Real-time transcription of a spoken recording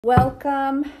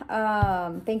Welcome.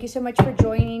 Thank you so much for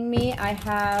joining me. I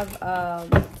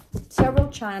have several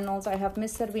channels. I have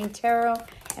Miss Servine Tarot,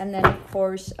 and then of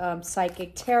course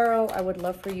Psychic Tarot. I would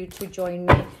love for you to join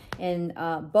me in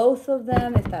both of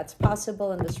them if that's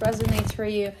possible and this resonates for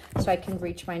you, so I can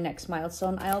reach my next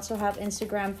milestone. I also have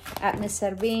Instagram at Miss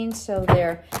Servine. So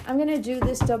there, I'm gonna do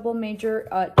this double major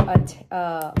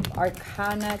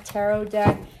arcana tarot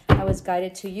deck. I was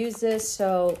guided to use this,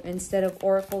 so instead of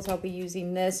oracles, I'll be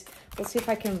using this. We'll see if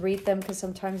I can read them, because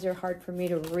sometimes they're hard for me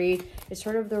to read. It's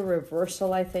sort of the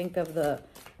reversal, I think, of the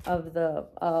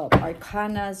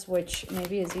arcanas, which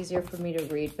maybe is easier for me to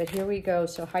read. But here we go.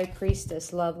 So High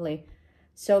Priestess, lovely.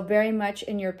 So very much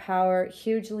in your power,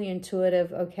 hugely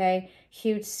intuitive, okay?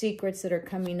 Huge secrets that are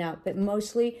coming out. But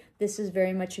mostly, this is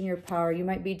very much in your power. You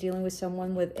might be dealing with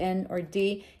someone with N or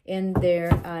D in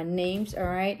their names, all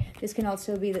right? This can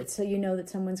also be that, so you know that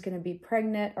someone's going to be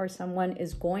pregnant, or someone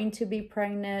is going to be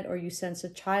pregnant, or you sense a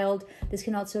child. This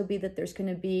can also be that there's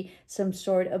going to be some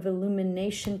sort of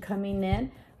illumination coming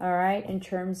in, all right, in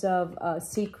terms of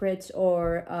secrets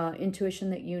or intuition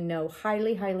that you know.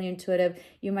 Highly, highly intuitive.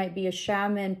 You might be a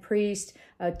shaman, priest,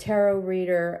 a tarot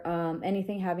reader,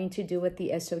 anything having to do with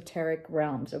the esoteric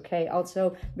realms, okay?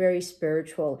 Also very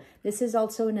spiritual. This is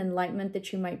also an enlightenment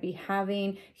that you might be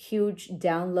having, huge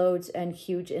downloads and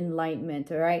huge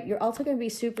enlightenment, all right? You're also going to be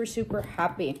super, super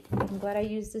happy. I'm glad I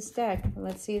used this deck.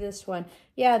 Let's see this one.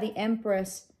 Yeah, the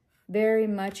Empress, very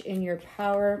much in your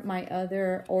power. My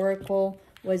other oracle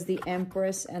was the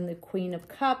Empress and the Queen of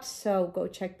Cups, so go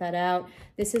check that out.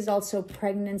 This is also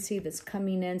pregnancy that's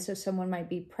coming in, so someone might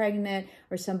be pregnant,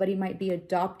 or somebody might be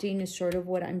adopting, is sort of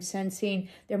what I'm sensing.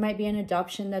 There might be an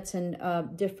adoption that's in a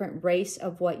different race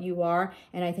of what you are,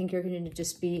 and I think you're going to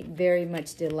just be very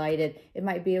much delighted. It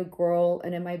might be a girl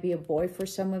and it might be a boy for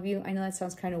some of you. I know that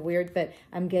sounds kind of weird, but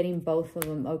I'm getting both of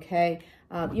them, okay?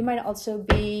 You might also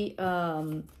be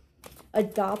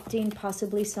adopting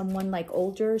possibly someone like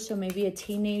older, so maybe a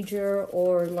teenager,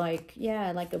 or like,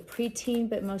 yeah, like a preteen,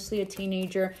 but mostly a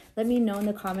teenager. Let me know in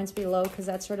the comments below, because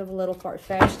that's sort of a little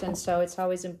far-fetched, and so it's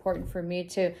always important for me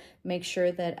to make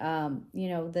sure that you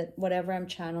know, that whatever I'm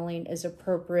channeling is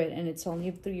appropriate, and it's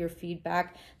only through your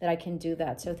feedback that I can do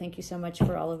that. So thank you so much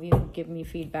for all of you who give me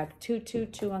feedback.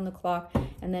 222 on the clock,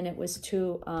 and then it was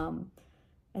 2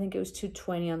 I think it was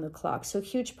 2:20 on the clock. So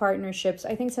huge partnerships.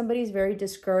 I think somebody's very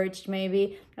discouraged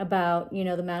maybe about, you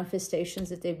know, the manifestations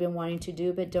that they've been wanting to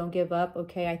do, but don't give up,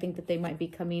 okay? I think that they might be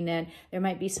coming in. There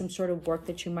might be some sort of work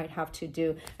that you might have to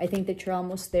do. I think that you're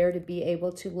almost there to be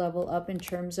able to level up in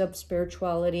terms of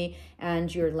spirituality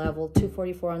and your level.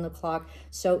 2:44 on the clock.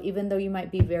 So even though you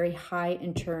might be very high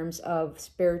in terms of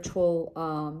spiritual,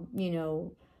 you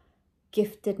know,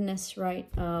 giftedness, right?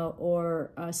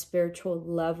 Or spiritual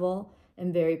level,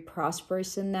 and very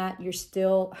prosperous in that, you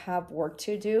still have work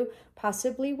to do,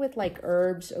 possibly with like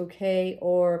herbs, okay,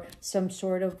 or some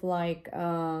sort of like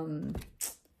I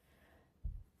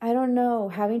don't know,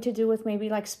 having to do with maybe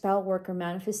like spell work or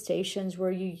manifestations, where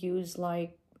you use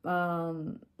like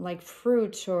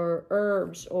fruits or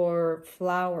herbs or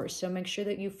flowers. So make sure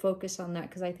that you focus on that,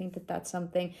 because I think that that's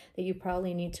something that you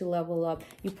probably need to level up.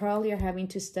 You probably are having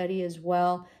to study as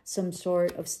well, some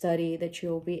sort of study that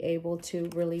you'll be able to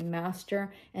really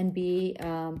master and be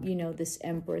you know, this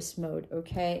Empress mode,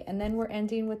 okay? And then we're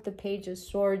ending with the Page of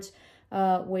Swords,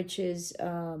 which is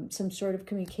some sort of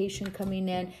communication coming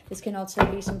in. This can also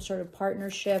be some sort of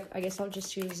partnership. I guess I'll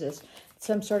just use this.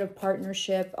 Some sort of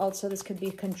partnership. Also, this could be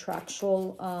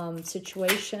contractual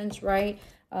situations, right?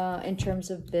 In terms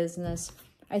of business.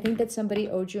 I think that somebody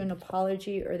owed you an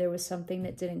apology, or there was something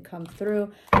that didn't come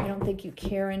through. I don't think you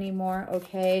care anymore,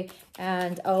 okay?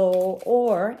 And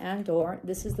or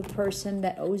this is the person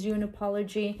that owes you an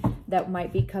apology that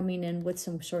might be coming in with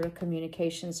some sort of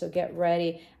communication. So get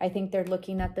ready. I think they're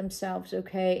looking at themselves,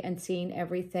 okay, and seeing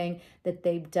everything that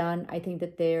they've done. I think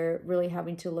that they're really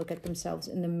having to look at themselves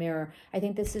in the mirror. I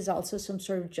think this is also some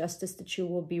sort of justice that you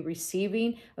will be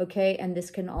receiving, okay? And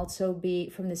this can also be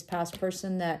from this past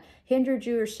person that hindered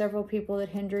you, or several people that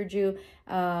hindered you,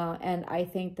 and I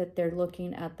think that they're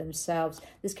looking at themselves.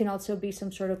 This can also be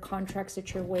some sort of contracts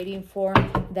that you're waiting for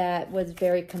that was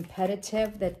very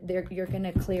competitive, that you're going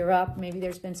to clear up. Maybe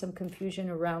there's been some confusion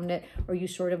around it, or you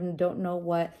sort of don't know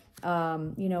what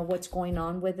you know, what's going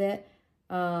on with it.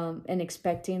 And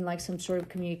expecting like some sort of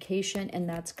communication, and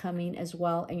that's coming as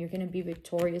well, and you're going to be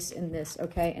victorious in this,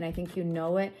 okay? And I think you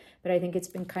know it, but I think it's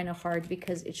been kind of hard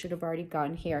because it should have already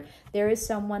gone here. There is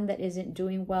someone that isn't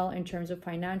doing well in terms of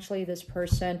financially. This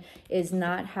person is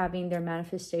not having their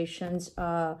manifestations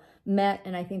met,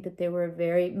 and I think that they were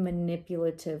very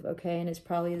manipulative, okay? And it's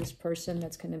probably this person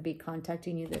that's going to be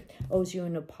contacting you that owes you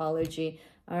an apology.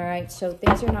 All right, so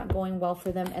things are not going well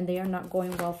for them, and they are not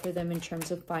going well for them in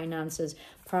terms of finances.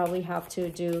 Probably have to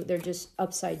do, they're just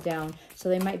upside down. So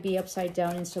they might be upside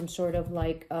down in some sort of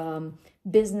like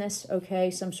business,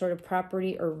 okay? Some sort of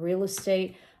property or real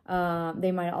estate.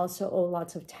 They might also owe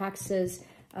lots of taxes.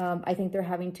 I think they're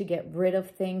having to get rid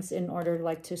of things in order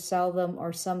like to sell them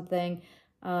or something.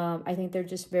 I think they're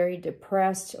just very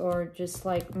depressed, or just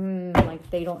like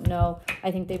they don't know. I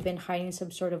think they've been hiding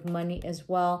some sort of money as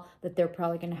well that they're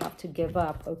probably going to have to give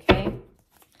up, okay?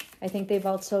 I think they've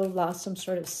also lost some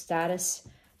sort of status.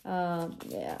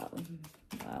 Yeah,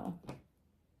 wow.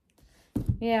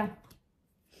 Yeah.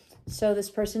 So this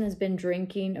person has been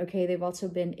drinking, okay? They've also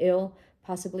been ill.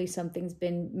 Possibly something's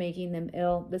been making them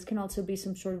ill. This can also be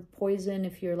some sort of poison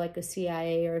if you're like a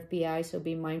CIA or FBI, so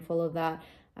be mindful of that.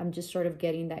 I'm just sort of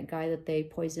getting that guy that they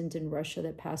poisoned in Russia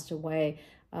that passed away.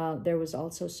 There was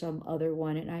also some other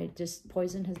one, and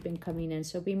poison has been coming in.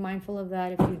 So be mindful of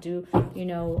that if you do,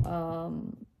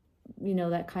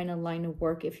 that kind of line of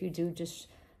work. If you do, just,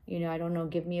 I don't know,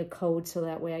 give me a code so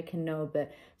that way I can know.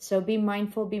 But so be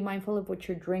mindful of what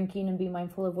you're drinking, and be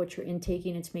mindful of what you're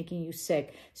intaking. It's making you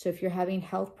sick. So if you're having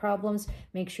health problems,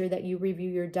 make sure that you review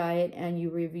your diet and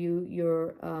you review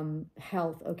your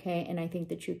health, okay? And I think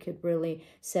that you could really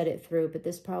set it through. But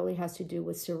this probably has to do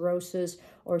with cirrhosis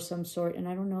or some sort. And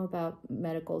I don't know about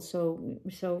medical. So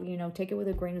take it with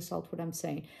a grain of salt, what I'm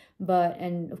saying. But,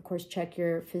 and of course, check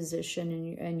your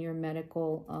physician and your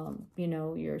medical,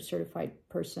 your certified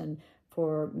person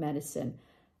for medicine.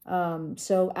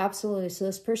 So absolutely. So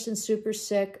this person's super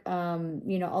sick.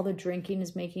 All the drinking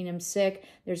is making him sick.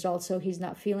 There's also, he's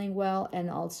not feeling well, and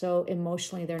also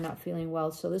emotionally, they're not feeling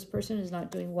well. So this person is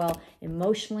not doing well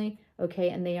emotionally. Okay.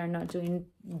 And they're not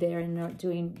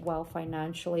doing well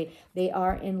financially. They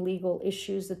are in legal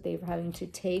issues that they're having to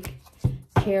take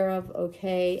care of.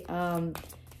 Okay.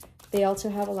 They also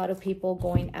have a lot of people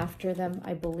going after them,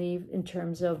 I believe, in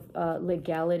terms of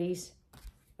legalities.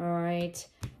 All right.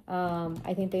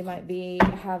 I think they might be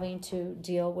having to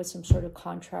deal with some sort of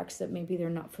contracts that maybe they're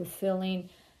not fulfilling.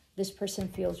 This person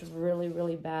feels really,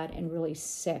 really bad and really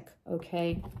sick,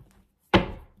 okay? This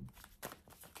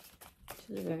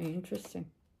is very interesting.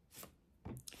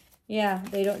 Yeah,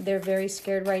 they're very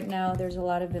scared right now. There's a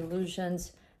lot of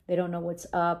illusions. They don't know what's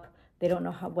up. They don't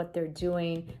know what they're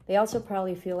doing. They also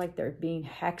probably feel like they're being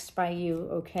hexed by you,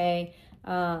 okay?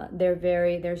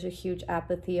 There's a huge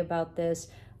apathy about this.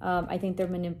 I think their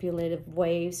manipulative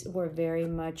ways were very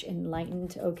much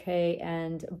enlightened, okay,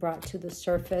 and brought to the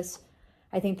surface.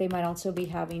 I think they might also be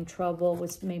having trouble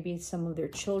with maybe some of their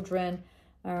children,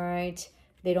 all right?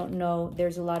 They don't know.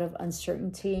 There's a lot of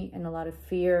uncertainty and a lot of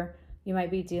fear. You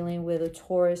might be dealing with a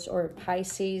Taurus or a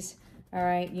Pisces, all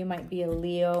right? You might be a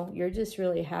Leo. You're just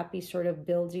really happy sort of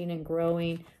building and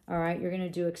growing, all right? You're going to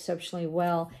do exceptionally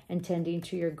well in tending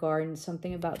to your garden.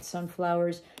 Something about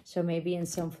sunflowers. So maybe in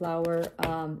sunflower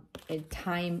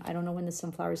time, I don't know when the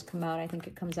sunflowers come out. I think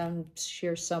it comes out in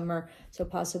sheer summer. So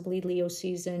possibly Leo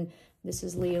season. This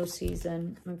is Leo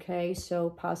season, okay? So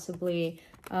possibly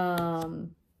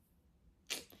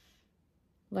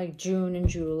like June and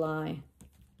July.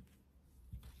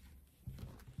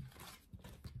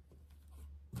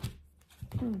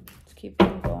 Let's keep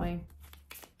on going.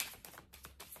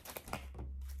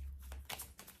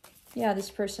 Yeah,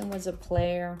 this person was a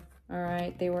player, all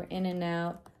right? They were in and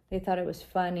out. They thought it was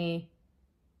funny.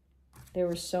 They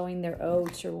were sowing their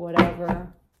oats or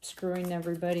whatever, screwing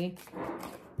everybody.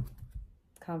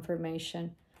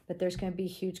 Confirmation. But there's going to be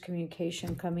huge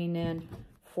communication coming in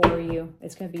for you.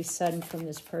 It's going to be sudden from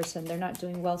this person. They're not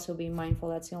doing well, so be mindful.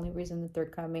 That's the only reason that they're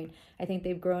coming. I think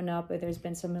they've grown up, but there's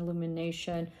been some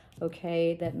illumination,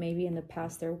 okay, that maybe in the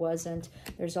past there wasn't.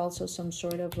 There's also some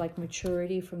sort of like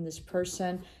maturity from this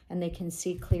person, and they can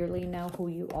see clearly now who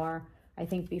you are. I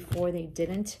think before they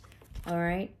didn't, all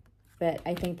right? But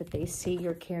I think that they see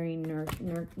your caring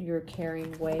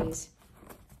ways.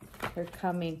 They're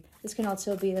coming. This can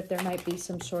also be that there might be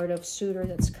some sort of suitor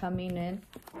that's coming in,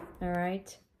 all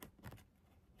right?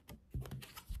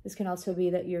 This can also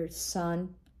be that your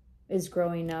son is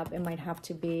growing up. It might have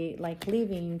to be like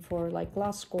leaving for like law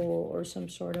school or some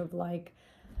sort of like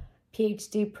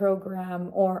PhD program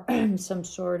or some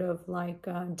sort of like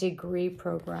degree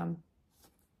program.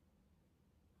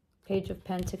 Page of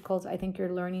Pentacles. I think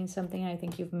you're learning something. I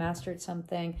think you've mastered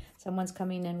something. Someone's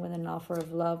coming in with an offer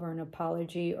of love or an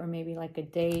apology or maybe like a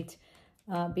date.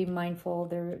 Be mindful.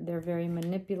 They're very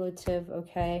manipulative,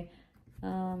 okay?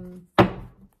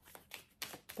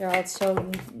 They're They're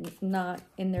also not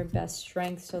in their best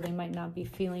strength, so they might not be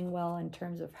feeling well in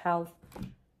terms of health.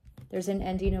 There's an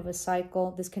ending of a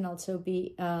cycle. This can also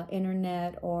be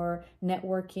internet or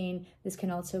networking. This can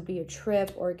also be a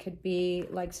trip, or it could be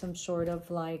like some sort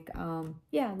of like,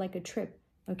 yeah, like a trip,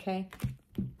 okay?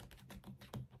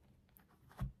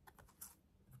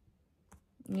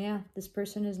 Yeah, this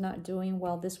person is not doing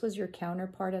well. This was your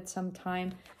counterpart at some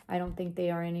time. I don't think they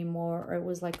are anymore. Or it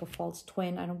was like a false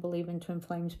twin. I don't believe in twin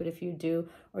flames, but if you do,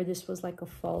 or this was like a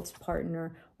false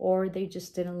partner, or they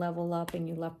just didn't level up and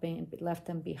you left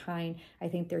them behind. I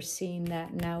think they're seeing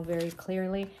that now very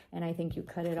clearly, and I think you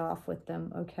cut it off with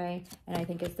them, okay? And I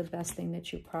think it's the best thing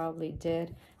that you probably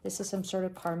did. This is some sort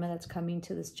of karma that's coming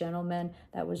to this gentleman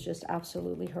that was just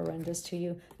absolutely horrendous to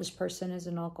you. This person is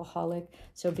an alcoholic,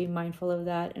 so be mindful of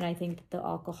that. And I think that the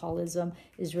alcoholism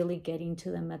is really getting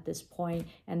to them at this point,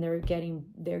 and they're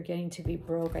getting to be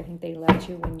broke. I think they left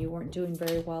you when you weren't doing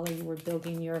very well, or you were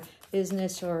building your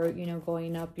business, or, you know,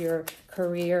 going up your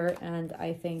career. And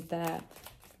I think that,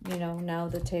 you know, now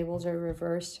the tables are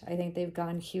reversed. I think they've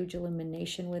gone huge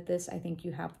elimination with this. I think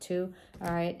you have too,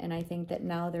 all right? And I think that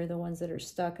now they're the ones that are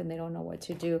stuck and they don't know what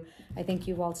to do. I think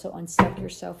you've also unstuck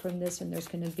yourself from this, and there's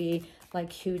going to be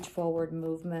like huge forward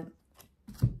movement.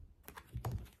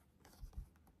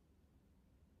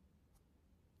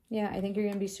 Yeah, I think you're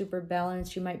going to be super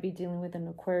balanced. You might be dealing with an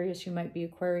Aquarius. You might be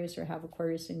Aquarius or have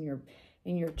Aquarius in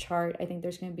your chart. I think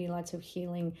there's going to be lots of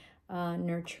healing,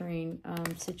 nurturing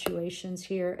situations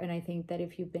here. And I think that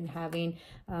if you've been having,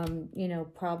 you know,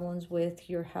 problems with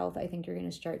your health, I think you're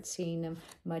going to start seeing them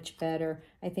much better.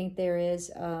 I think there is,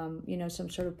 you know, some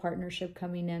sort of partnership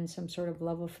coming in, some sort of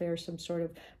love affair, some sort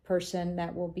of person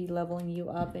that will be leveling you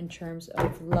up in terms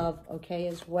of love, okay,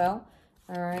 as well.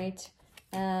 All right.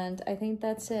 And I think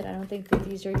that's it. I don't think that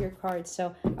these are your cards.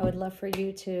 So I would love for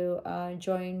you to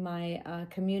join my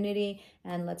community,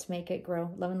 and let's make it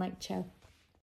grow. Love and light. Ciao.